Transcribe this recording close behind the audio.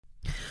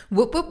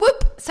Whoop, whoop,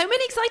 whoop. So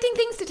many exciting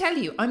things to tell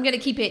you. I'm going to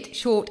keep it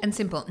short and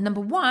simple. Number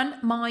one,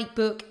 my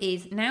book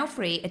is now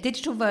free, a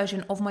digital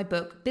version of my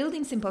book,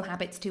 Building Simple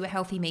Habits to a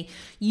Healthy Me.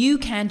 You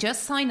can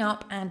just sign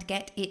up and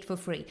get it for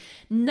free.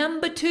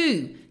 Number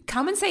two,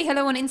 come and say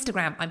hello on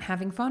Instagram. I'm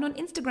having fun on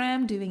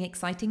Instagram doing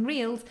exciting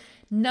reels.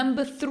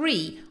 Number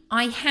three,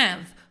 I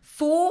have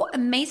 4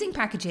 amazing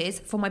packages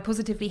for my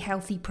Positively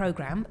Healthy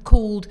program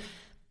called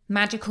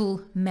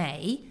Magical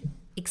May.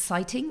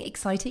 Exciting.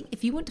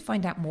 If you want to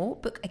find out more,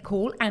 book a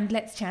call and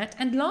let's chat.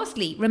 And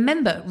lastly,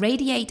 remember,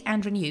 Radiate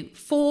and Renew.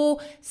 4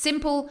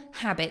 simple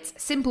habits,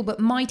 simple but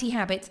mighty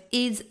habits,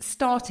 is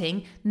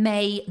starting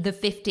May the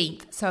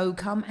 15th. So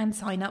come and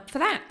sign up for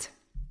that.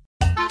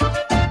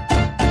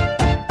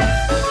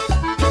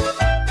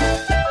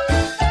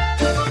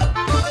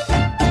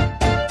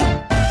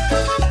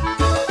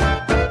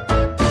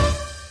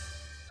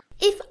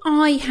 If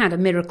I had a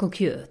miracle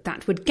cure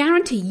that would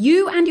guarantee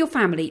you and your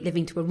family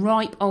living to a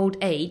ripe old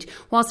age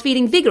whilst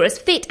feeling vigorous,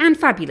 fit and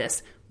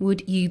fabulous,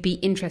 would you be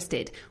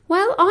interested?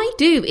 Well, I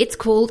do. It's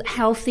called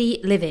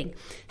Healthy Living.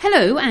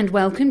 Hello and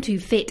welcome to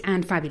Fit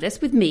and Fabulous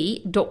with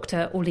me,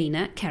 Dr.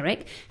 Orlena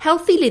Kerrick.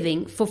 Healthy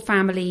Living for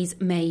Families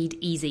Made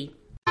Easy.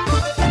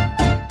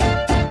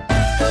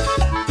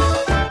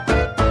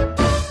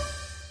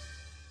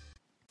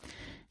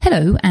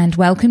 Hello and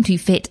welcome to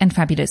Fit and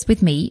Fabulous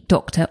with me,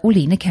 Dr.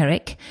 Orlena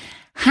Kerrick.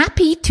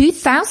 Happy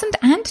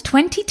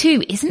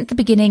 2022. Isn't the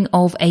beginning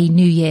of a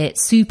new year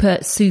super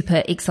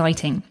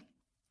exciting?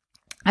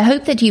 I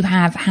hope that you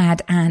have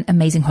had an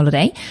amazing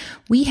holiday.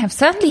 We have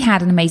certainly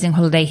had an amazing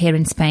holiday here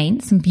in Spain.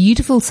 Some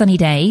beautiful sunny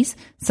days,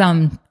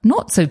 some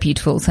not so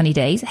beautiful sunny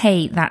days.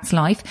 Hey, that's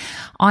life.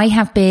 I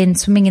have been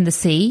swimming in the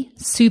sea,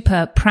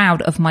 super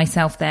proud of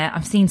myself there.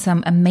 I've seen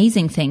some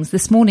amazing things.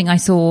 This morning I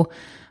saw,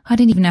 I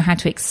don't even know how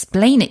to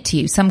explain it to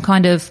you, some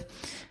kind of,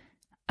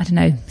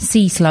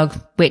 sea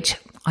slug, which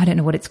I don't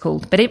know what it's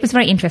called, but it was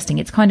very interesting.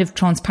 It's kind of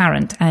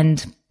transparent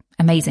and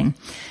amazing.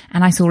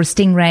 And I saw a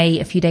stingray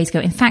a few days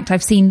ago. In fact,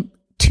 I've seen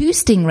 2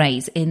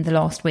 stingrays in the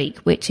last week,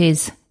 which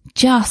is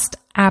just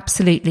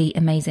absolutely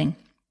amazing.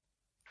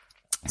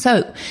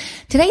 So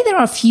today there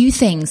are a few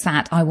things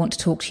that I want to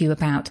talk to you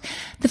about.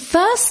 The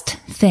first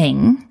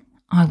thing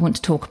I want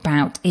to talk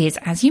about is,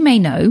 as you may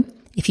know,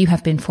 if you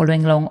have been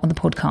following along on the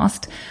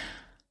podcast,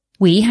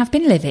 we have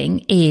been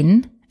living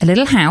in a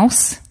little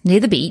house near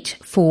the beach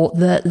for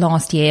the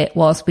last year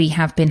whilst we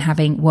have been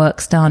having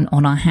works done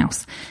on our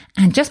house.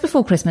 And just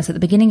before Christmas, at the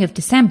beginning of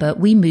December,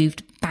 we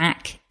moved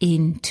back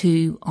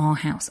into our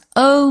house.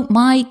 Oh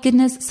my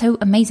goodness, so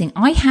amazing.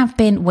 I have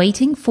been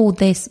waiting for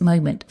this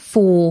moment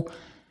for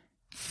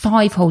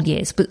 5 whole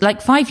years. But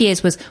like 5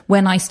 years was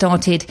when I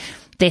started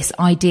this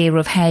idea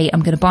of, hey,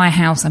 I'm going to buy a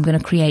house. I'm going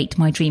to create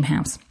my dream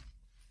house.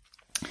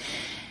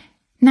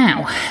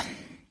 Now,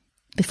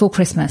 before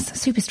Christmas,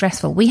 super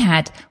stressful. We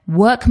had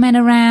workmen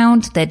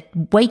around. We'd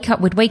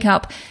wake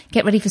up,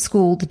 get ready for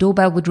school. The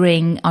doorbell would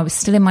ring. I was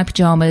still in my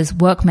pajamas.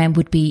 Workmen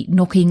would be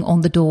knocking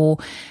on the door.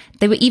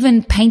 They were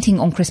even painting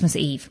on Christmas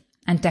Eve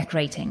and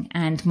decorating.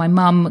 And my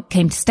mum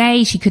came to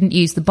stay. She couldn't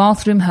use the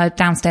bathroom, her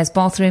downstairs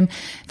bathroom,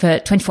 for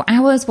 24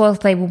 hours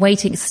whilst they were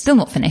waiting. It's still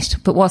not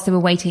finished, but whilst they were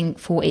waiting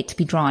for it to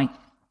be dry.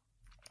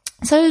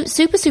 So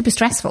super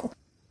stressful.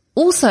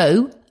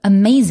 Also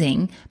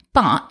amazing,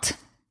 but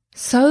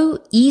so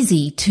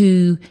easy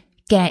to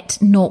get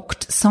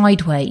knocked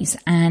sideways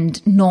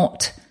and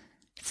not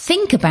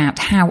think about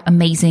how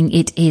amazing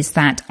it is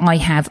that I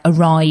have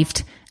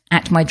arrived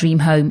at my dream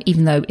home,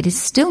 even though it is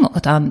still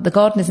not done. The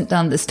garden isn't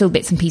done. There's still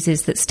bits and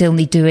pieces that still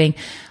need doing.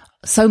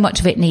 So much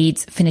of it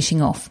needs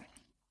finishing off.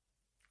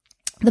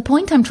 The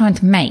point I'm trying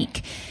to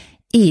make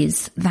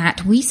is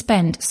that we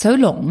spend so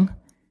long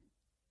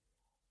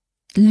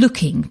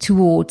looking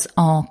towards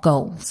our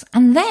goals.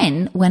 And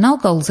then when our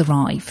goals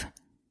arrive,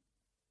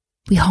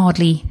 we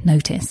hardly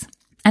notice.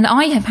 And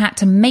I have had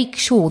to make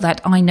sure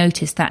that I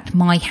notice that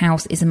my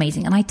house is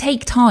amazing. And I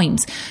take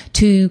times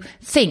to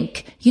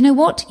think, you know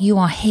what? You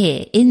are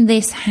here in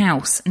this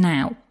house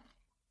now.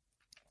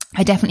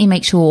 I definitely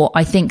make sure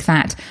I think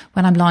that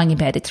when I'm lying in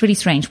bed. It's really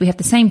strange. We have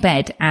the same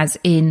bed as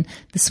in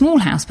the small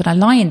house, but I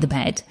lie in the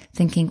bed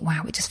thinking,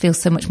 wow, it just feels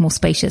so much more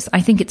spacious.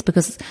 I think it's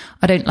because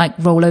I don't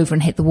roll over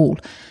and hit the wall.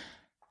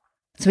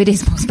 So it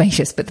is more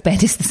spacious, but the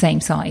bed is the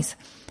same size.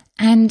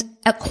 And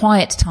at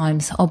quiet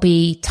times, I'll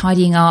be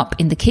tidying up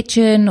in the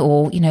kitchen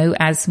or,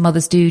 as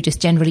mothers do,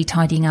 just generally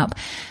tidying up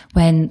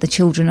when the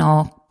children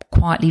are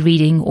quietly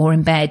reading or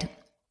in bed.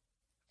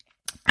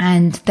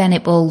 And then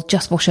it will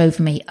just wash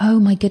over me. Oh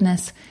my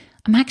goodness,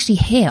 I'm actually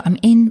here. I'm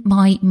in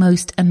my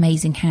most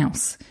amazing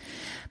house.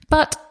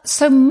 But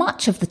so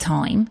much of the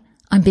time,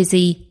 I'm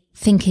busy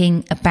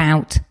thinking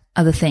about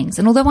other things.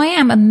 And although I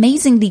am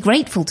amazingly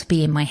grateful to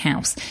be in my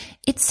house,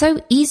 it's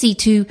so easy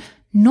to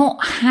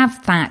not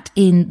have that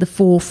in the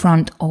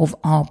forefront of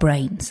our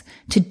brains,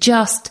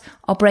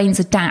 our brains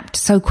adapt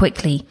so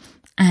quickly.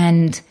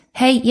 And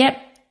hey,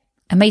 yep,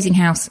 amazing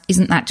house.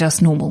 Isn't that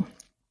just normal?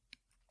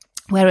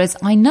 Whereas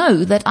I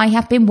know that I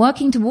have been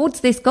working towards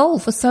this goal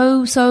for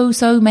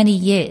so many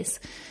years.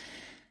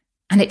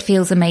 And it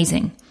feels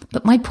amazing.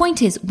 But my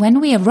point is, when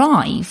we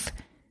arrive,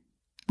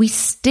 we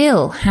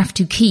still have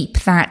to keep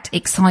that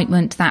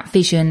excitement, that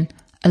vision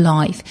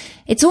alive.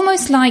 It's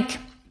almost like,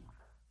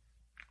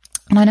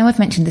 and I know I've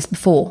mentioned this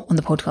before on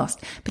the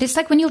podcast, but it's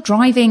like when you're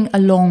driving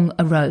along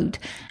a road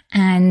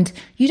and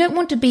you don't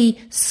want to be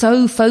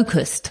so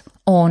focused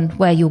on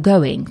where you're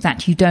going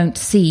that you don't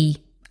see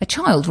a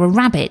child or a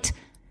rabbit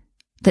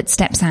that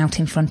steps out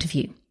in front of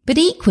you. But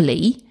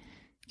equally,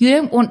 you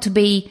don't want to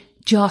be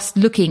just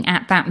looking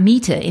at that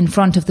meter in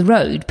front of the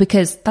road,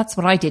 because that's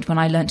what I did when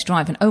I learned to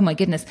drive. And oh my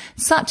goodness,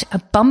 such a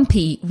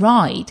bumpy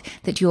ride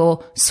that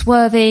you're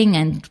swerving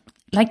and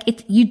like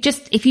it,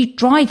 if you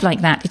drive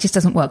like that, it just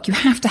doesn't work. You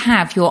have to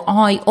have your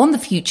eye on the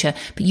future,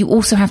 but you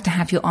also have to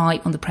have your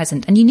eye on the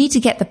present, and you need to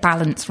get the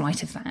balance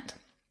right of that.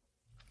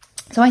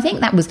 So I think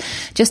that was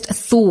just a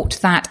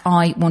thought that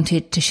I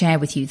wanted to share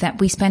with you,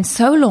 that we spend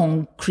so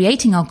long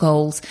creating our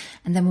goals,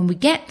 and then when we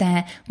get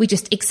there, we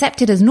just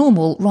accept it as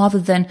normal rather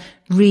than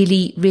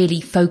really, really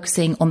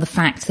focusing on the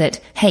fact that,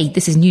 hey,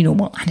 this is new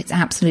normal and it's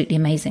absolutely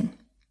amazing.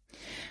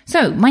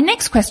 So my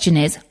next question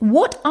is,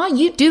 what are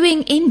you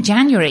doing in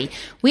January?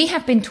 We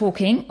have been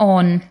talking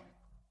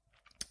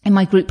in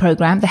my group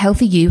program, the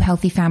Healthy You,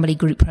 Healthy Family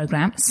group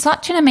program.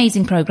 Such an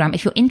amazing program.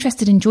 If you're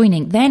interested in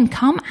joining, then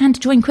come and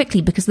join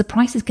quickly, because the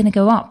price is going to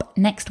go up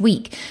next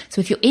week.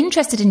 So if you're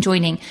interested in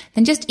joining,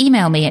 then just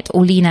email me at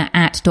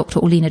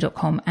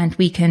orlina@drorlina.com and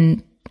we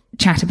can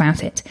chat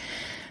about it.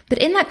 But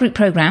in that group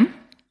program,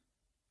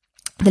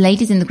 the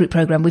ladies in the group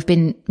program, we've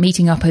been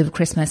meeting up over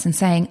Christmas and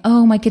saying,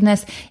 oh my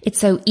goodness, it's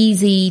so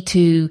easy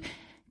to,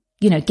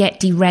 get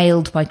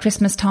derailed by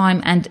Christmas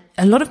time. And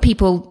a lot of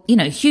people,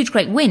 huge,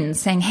 great wins,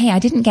 saying, hey, I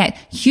didn't get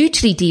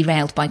hugely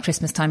derailed by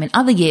Christmas time. In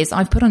other years,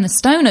 I've put on a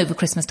stone over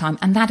Christmas time,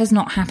 and that has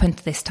not happened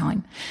this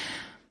time.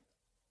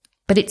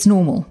 But it's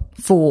normal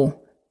for,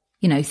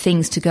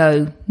 things to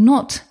go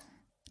not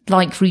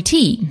like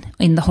routine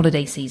in the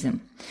holiday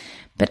season.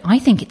 But I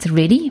think it's a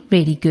really,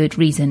 really good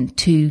reason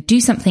to do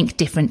something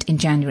different in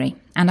January.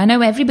 And I know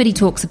everybody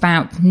talks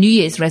about New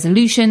Year's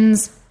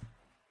resolutions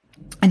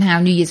and how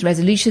New Year's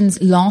resolutions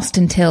last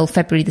until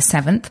February the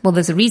 7th. Well,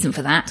 there's a reason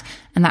for that.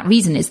 And that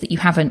reason is that you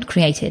haven't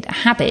created a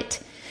habit.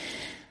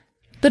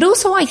 But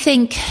also I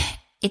think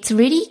it's a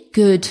really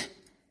good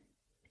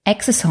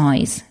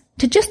exercise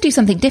to just do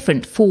something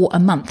different for a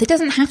month. It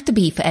doesn't have to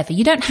be forever.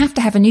 You don't have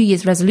to have a New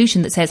Year's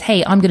resolution that says,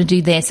 hey, I'm going to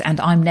do this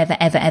and I'm never,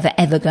 ever, ever,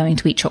 ever going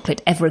to eat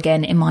chocolate ever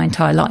again in my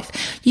entire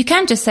life. You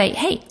can just say,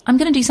 hey, I'm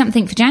going to do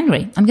something for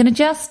January. I'm going to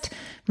just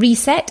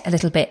reset a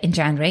little bit in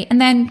January. And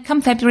then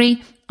come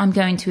February, I'm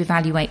going to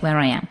evaluate where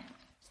I am.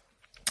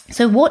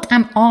 So what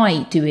am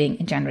I doing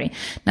in January?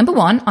 Number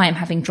one, I am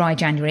having dry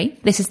January.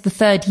 This is the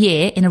third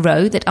year in a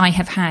row that I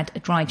have had a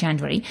dry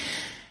January.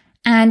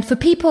 And for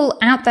people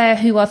out there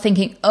who are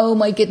thinking, oh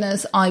my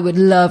goodness, I would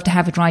love to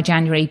have a dry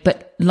January,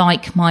 but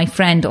like my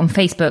friend on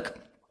Facebook,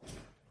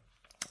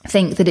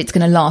 think that it's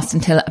going to last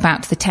until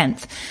about the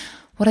 10th.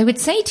 What I would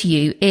say to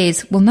you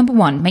is, well, number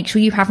one, make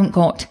sure you haven't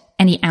got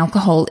any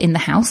alcohol in the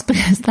house,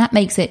 because that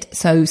makes it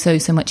so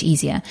much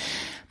easier.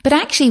 But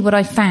actually what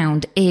I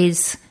found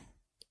is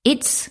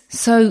it's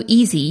so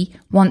easy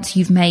once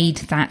you've made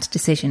that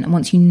decision and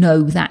once you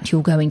know that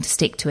you're going to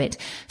stick to it.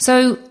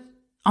 So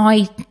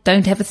I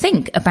don't ever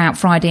think about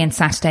Friday and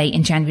Saturday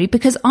in January,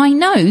 because I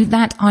know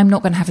that I'm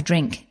not going to have a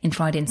drink in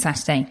Friday and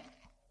Saturday.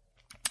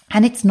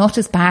 And it's not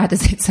as bad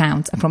as it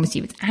sounds, I promise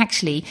you. It's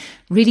actually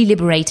really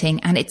liberating,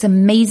 and it's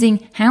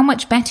amazing how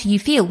much better you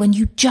feel when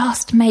you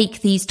just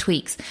make these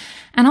tweaks.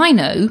 And I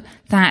know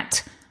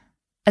that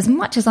as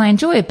much as I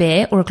enjoy a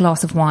beer or a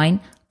glass of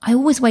wine, I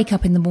always wake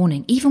up in the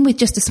morning, even with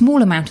just a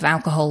small amount of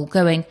alcohol,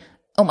 going,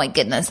 oh my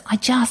goodness, I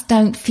just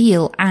don't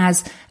feel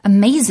as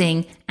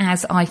amazing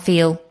as I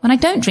feel when I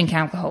don't drink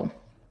alcohol.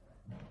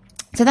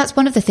 So that's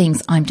one of the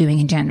things I'm doing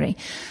in January.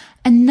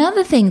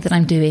 Another thing that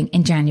I'm doing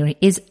in January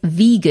is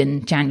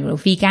vegan January, or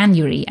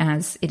veganuary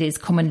as it is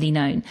commonly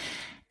known.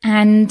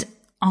 And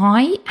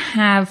I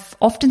have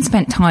often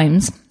spent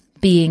times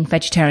being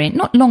vegetarian,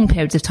 not long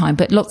periods of time,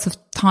 but lots of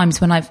times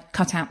when I've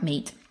cut out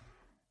meat.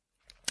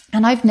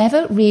 And I've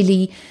never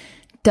really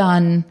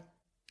done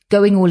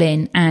going all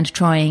in and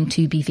trying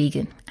to be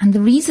vegan. And the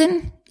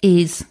reason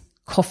is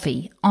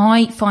coffee.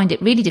 I find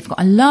it really difficult.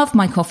 I love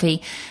my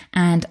coffee,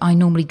 and I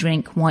normally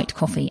drink white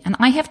coffee. And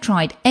I have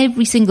tried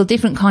every single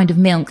different kind of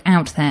milk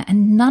out there,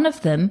 and none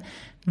of them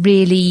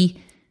really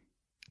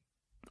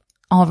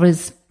are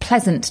as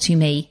pleasant to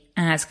me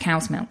as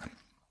cow's milk.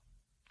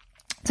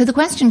 So the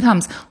question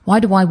comes, why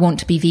do I want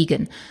to be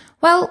vegan?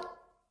 Well,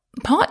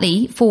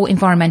 partly for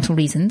environmental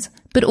reasons,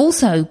 but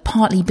also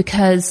partly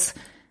because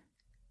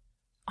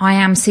I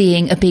am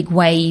seeing a big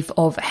wave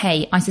of,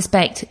 hey, I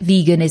suspect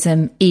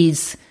veganism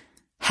is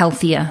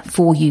healthier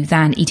for you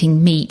than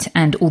eating meat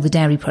and all the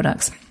dairy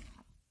products.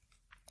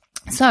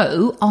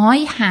 So I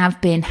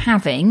have been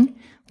having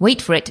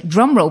wait for it,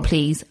 drum roll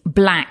please,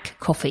 black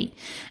coffee.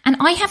 And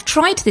I have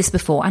tried this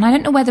before, and I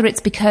don't know whether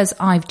it's because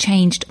I've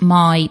changed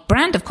my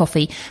brand of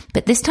coffee,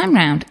 but this time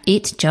round,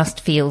 it just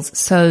feels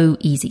so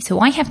easy. So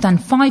I have done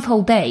 5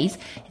 whole days.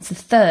 It's the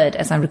 3rd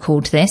as I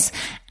record this,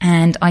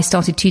 and I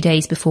started 2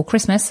 days before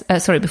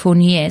before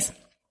New Year's.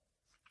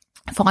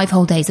 5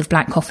 whole days of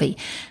black coffee.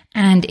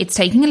 And it's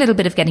taking a little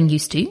bit of getting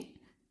used to,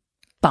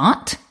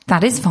 but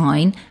that is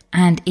fine,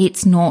 and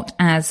it's not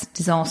as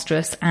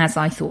disastrous as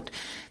I thought.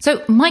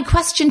 So my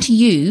question to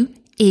you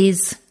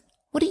is,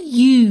 what are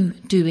you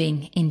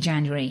doing in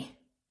January?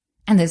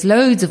 And there's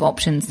loads of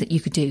options that you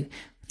could do.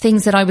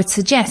 Things that I would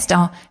suggest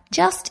are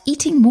just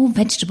eating more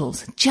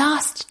vegetables.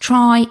 Just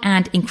try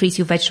and increase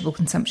your vegetable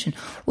consumption.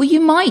 Or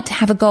you might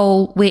have a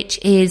goal which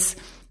is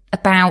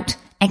about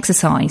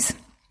exercise.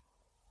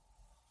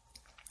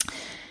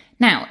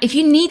 Now, if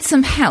you need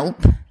some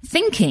help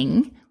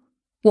thinking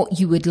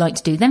what you would like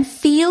to do, then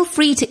feel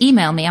free to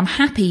email me. I'm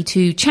happy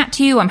to chat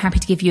to you. I'm happy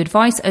to give you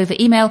advice over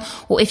email.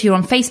 Or if you're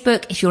on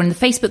Facebook, if you're in the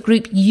Facebook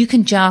group, you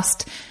can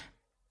just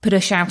put a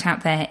shout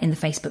out there in the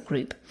Facebook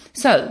group.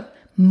 So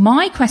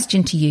my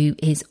question to you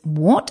is,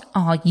 what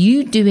are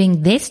you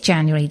doing this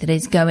January that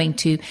is going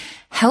to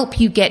help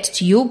you get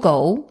to your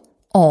goal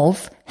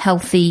of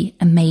healthy,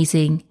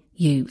 amazing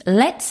you?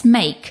 Let's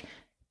make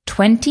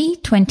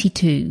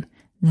 2022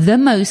 the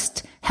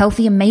most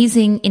healthy,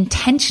 amazing,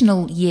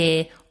 intentional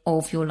year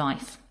of your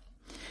life.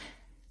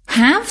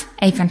 Have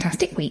a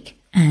fantastic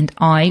week, and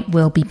I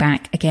will be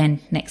back again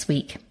next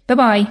week.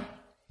 Bye-bye.